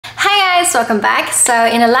guys, welcome back. So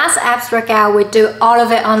in the last abs workout, we do all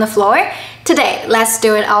of it on the floor. Today, let's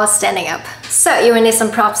do it all standing up. So you will need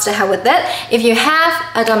some props to help with it. If you have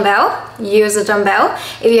a dumbbell, use a dumbbell.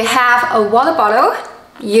 If you have a water bottle,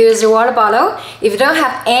 use your water bottle. If you don't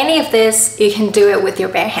have any of this, you can do it with your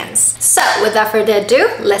bare hands. So without further ado,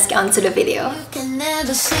 let's get on to the video. You can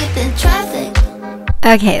never sleep in traffic.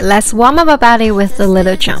 Okay, let's warm up our body with a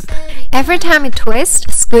little jump. Every time you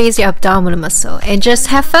twist, squeeze your abdominal muscle and just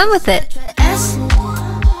have fun with it.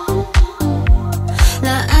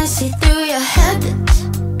 Now I see through your habits,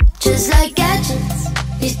 just like gadgets.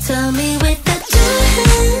 You tell me with the 2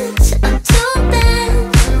 hands, I'm too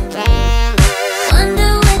bad.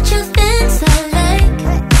 Wonder what your things are like.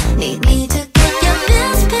 Need me to get your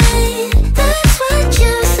bills paid. That's what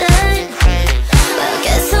you said. Well,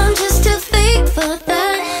 guess I'm just too fake for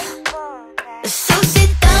that. So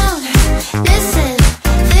sit down, listen,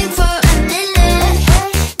 think for a minute.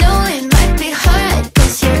 Know it might be hard,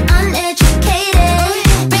 cause you're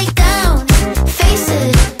uneducated. Break down, face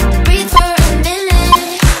it, breathe for a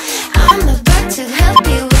minute. I'm about to help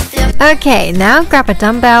you with your... Okay, now grab a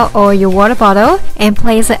dumbbell or your water bottle and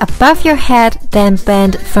place it above your head, then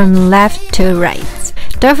bend from left to right.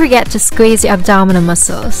 Don't forget to squeeze your abdominal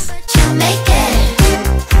muscles. You make it.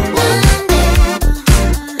 One day,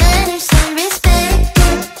 manners and respect.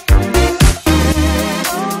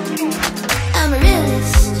 I'm a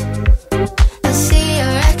realist. I see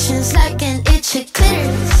your actions like an itchy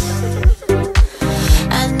clitoris.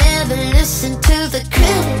 I never listen to the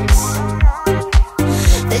critics.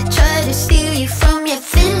 They try to steal you from your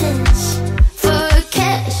feelings for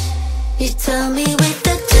cash. You tell me with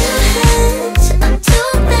the 2 hands, I'm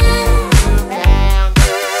too bad.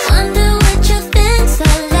 Wonder what your things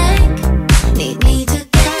are like. Need me to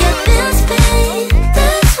get your bills paid.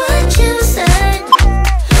 That's what you said. I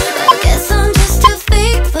guess I'm just too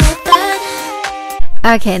fake for that.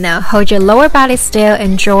 Okay, now hold your lower body still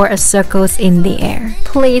and draw a circles in the air.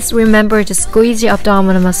 Please remember to squeeze your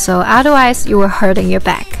abdominal muscle, otherwise you will hurt your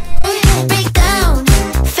back. Break down,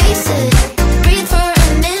 face it, breathe for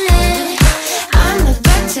a minute. I'm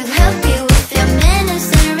about to help you with your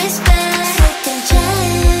manners and respect. Second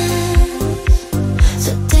chance,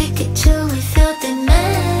 so take it till we feel the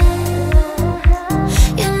man.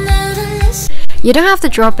 You're not a listen. You don't have to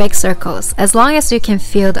draw big circles. As long as you can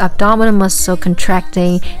feel the abdominal muscle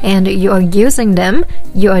contracting and you are using them,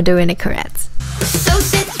 you are doing it correct. So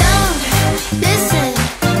sit down, listen,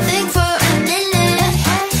 think for a minute.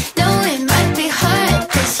 Know it might be hard,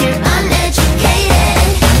 cause you're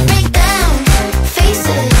uneducated. Break down, face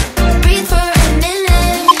it, breathe for a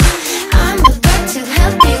minute. I'm about to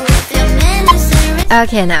help you with your manners and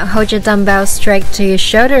Okay, now hold your dumbbell straight to your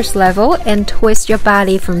shoulders level and twist your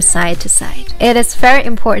body from side to side. It is very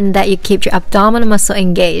important that you keep your abdominal muscle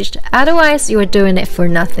engaged, otherwise you are doing it for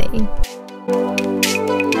nothing.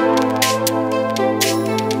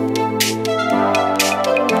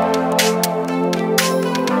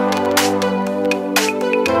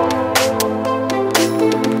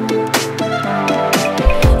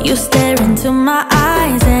 You stare into my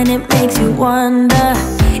eyes and it makes you wonder,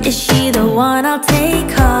 is she the one I'll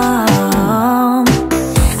take home?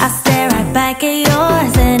 I stare right back at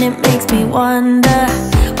yours and it makes me wonder,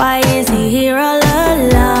 why is he here all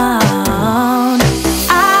alone?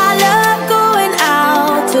 I love going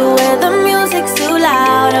out to where the music's too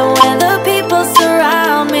loud and where the people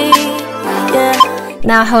surround me. Yeah.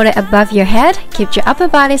 Now hold it above your head, keep your upper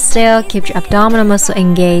body still, keep your abdominal muscle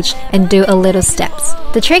engaged, and do a little steps.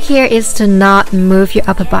 The trick here is to not move your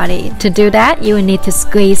upper body. To do that, you will need to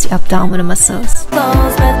squeeze your abdominal muscles.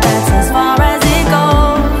 But that's as far as it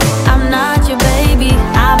goes. I'm not your baby.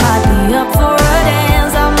 I might be up for a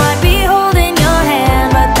dance. I might be holding your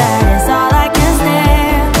hand, but that is all I can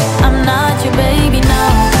stand. I'm not your baby, no.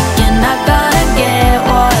 You're not gonna get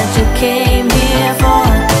what you came here for.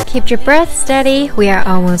 Keep your breath steady, we are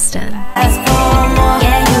almost done. As for more,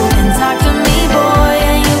 yeah, you can talk to me, boy,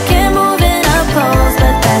 and you can move in up close,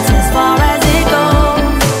 but that's as far as it goes.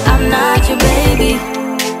 I'm not your baby.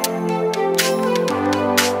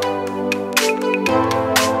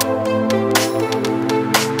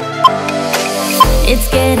 It's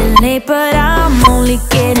getting late, but I'm only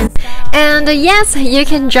getting... And yes, you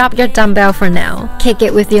can drop your dumbbell for now. Kick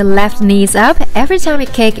it with your left knees up. Every time you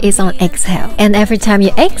kick is on exhale. And every time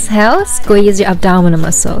you exhale, squeeze your abdominal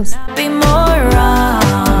muscles. Be more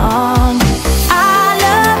wrong. I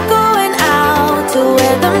love going out to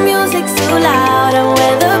where the music's too loud and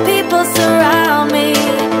where the people surround me.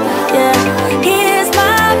 Yeah, here's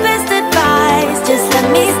my best advice. Just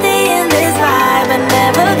let me stay in this vibe and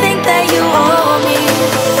never think that you owe me.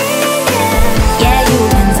 Yeah, you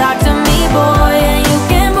can talk to me,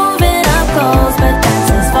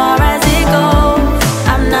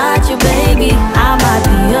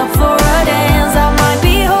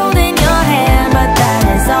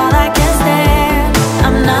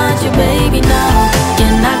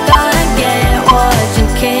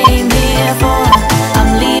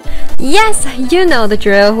 you know the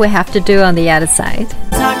drill. We have to do on the other side.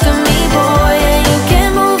 Talk to me, boy, and you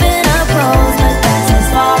can move in up close, but that's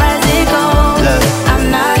as far as it goes. Look, I'm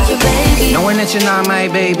not your baby. knowing that you're not my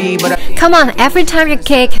baby, but Come on, every time you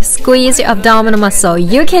kick, squeeze your abdominal muscle.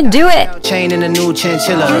 You can do it. chain in a new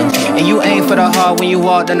chinchilla. And you aim for the heart when you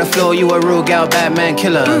walked on the floor. You a rude gal, Batman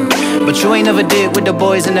killer. But you ain't never did with the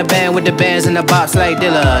boys in the band, with the bands in the box like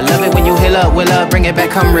Dilla. Love it when you heal up, will up, bring it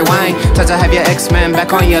back, come rewind. Touch to have your ex-man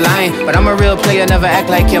back on your line. But I'm a real player, never act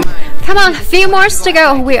like you're mine. Come on, few more to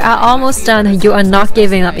go. We are almost done. You are not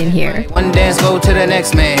giving up in here. One dance, go to the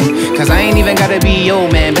next man. Cause I ain't even gotta be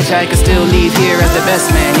your man. Bet I can still leave here as the best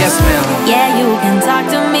man. Yes, ma'am. Yeah, you can talk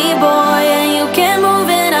to me, boy, and you can move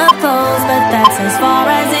in up close, but that's as far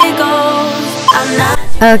as it goes. I'm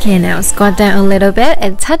not. Okay, now squat down a little bit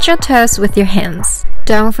and touch your toes with your hands.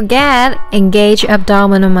 Don't forget, engage your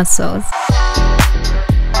abdominal muscles.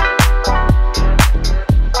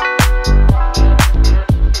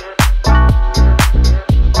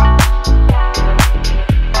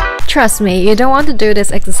 Trust me, you don't want to do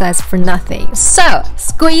this exercise for nothing. So,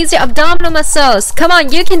 squeeze your abdominal muscles. Come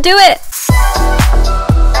on, you can do it!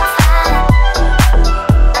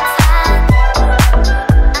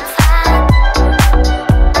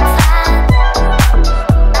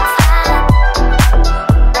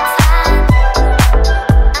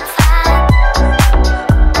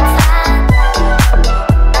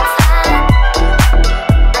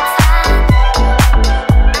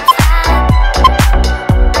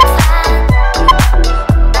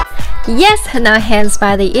 Yes, now hands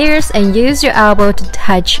by the ears and use your elbow to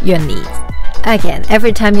touch your knees. Again,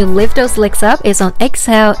 every time you lift those legs up, it's on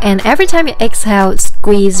exhale, and every time you exhale,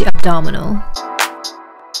 squeeze your abdominal.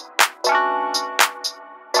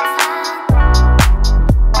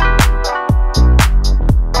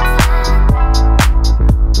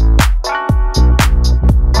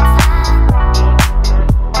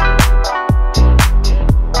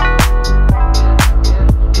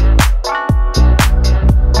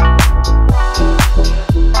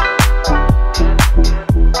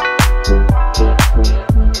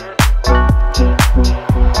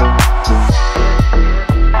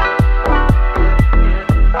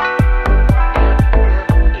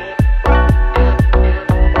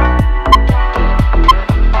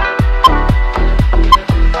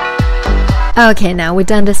 Okay, now we've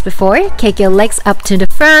done this before. Kick your legs up to the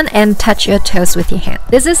front and touch your toes with your hand.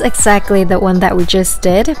 This is exactly the one that we just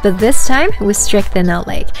did, but this time we strengthen our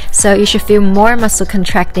leg. So you should feel more muscle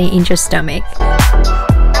contracting in your stomach.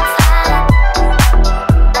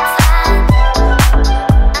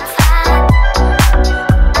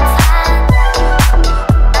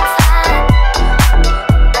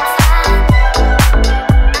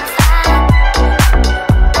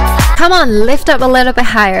 Come on, lift up a little bit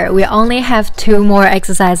higher. We only have 2 more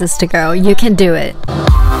exercises to go. You can do it.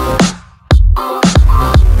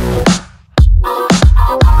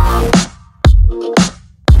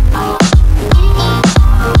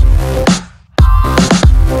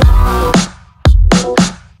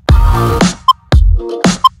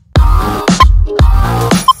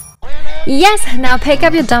 Yes, now pick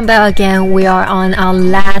up your dumbbell again. We are on our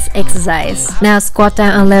last exercise. Now squat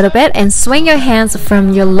down a little bit and swing your hands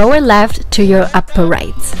from your lower left to your upper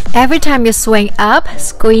right. Every time you swing up,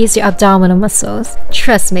 squeeze your abdominal muscles.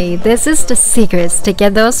 Trust me, this is the secrets to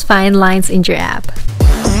get those fine lines in your ab.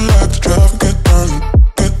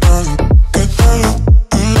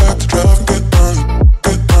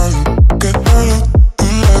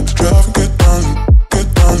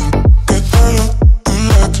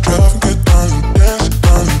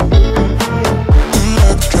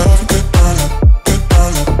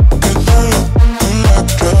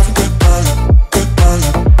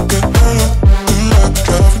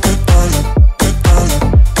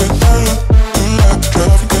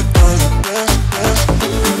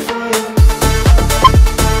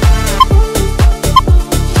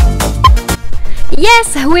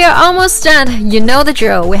 Yes, we are almost done. You know the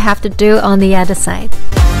drill. We have to do on the other side.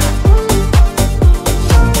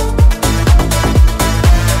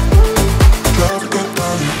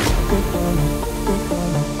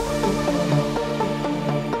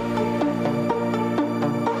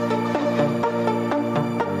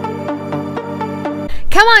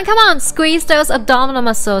 Come on, squeeze those abdominal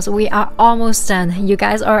muscles. We are almost done. You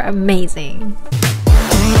guys are amazing.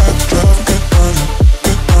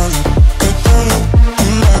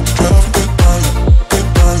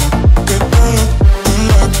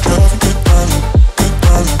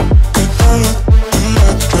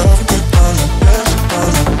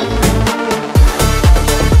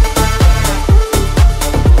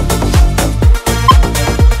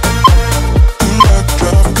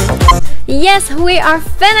 Yes, we are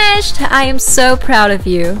finished! I am so proud of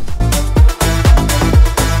you.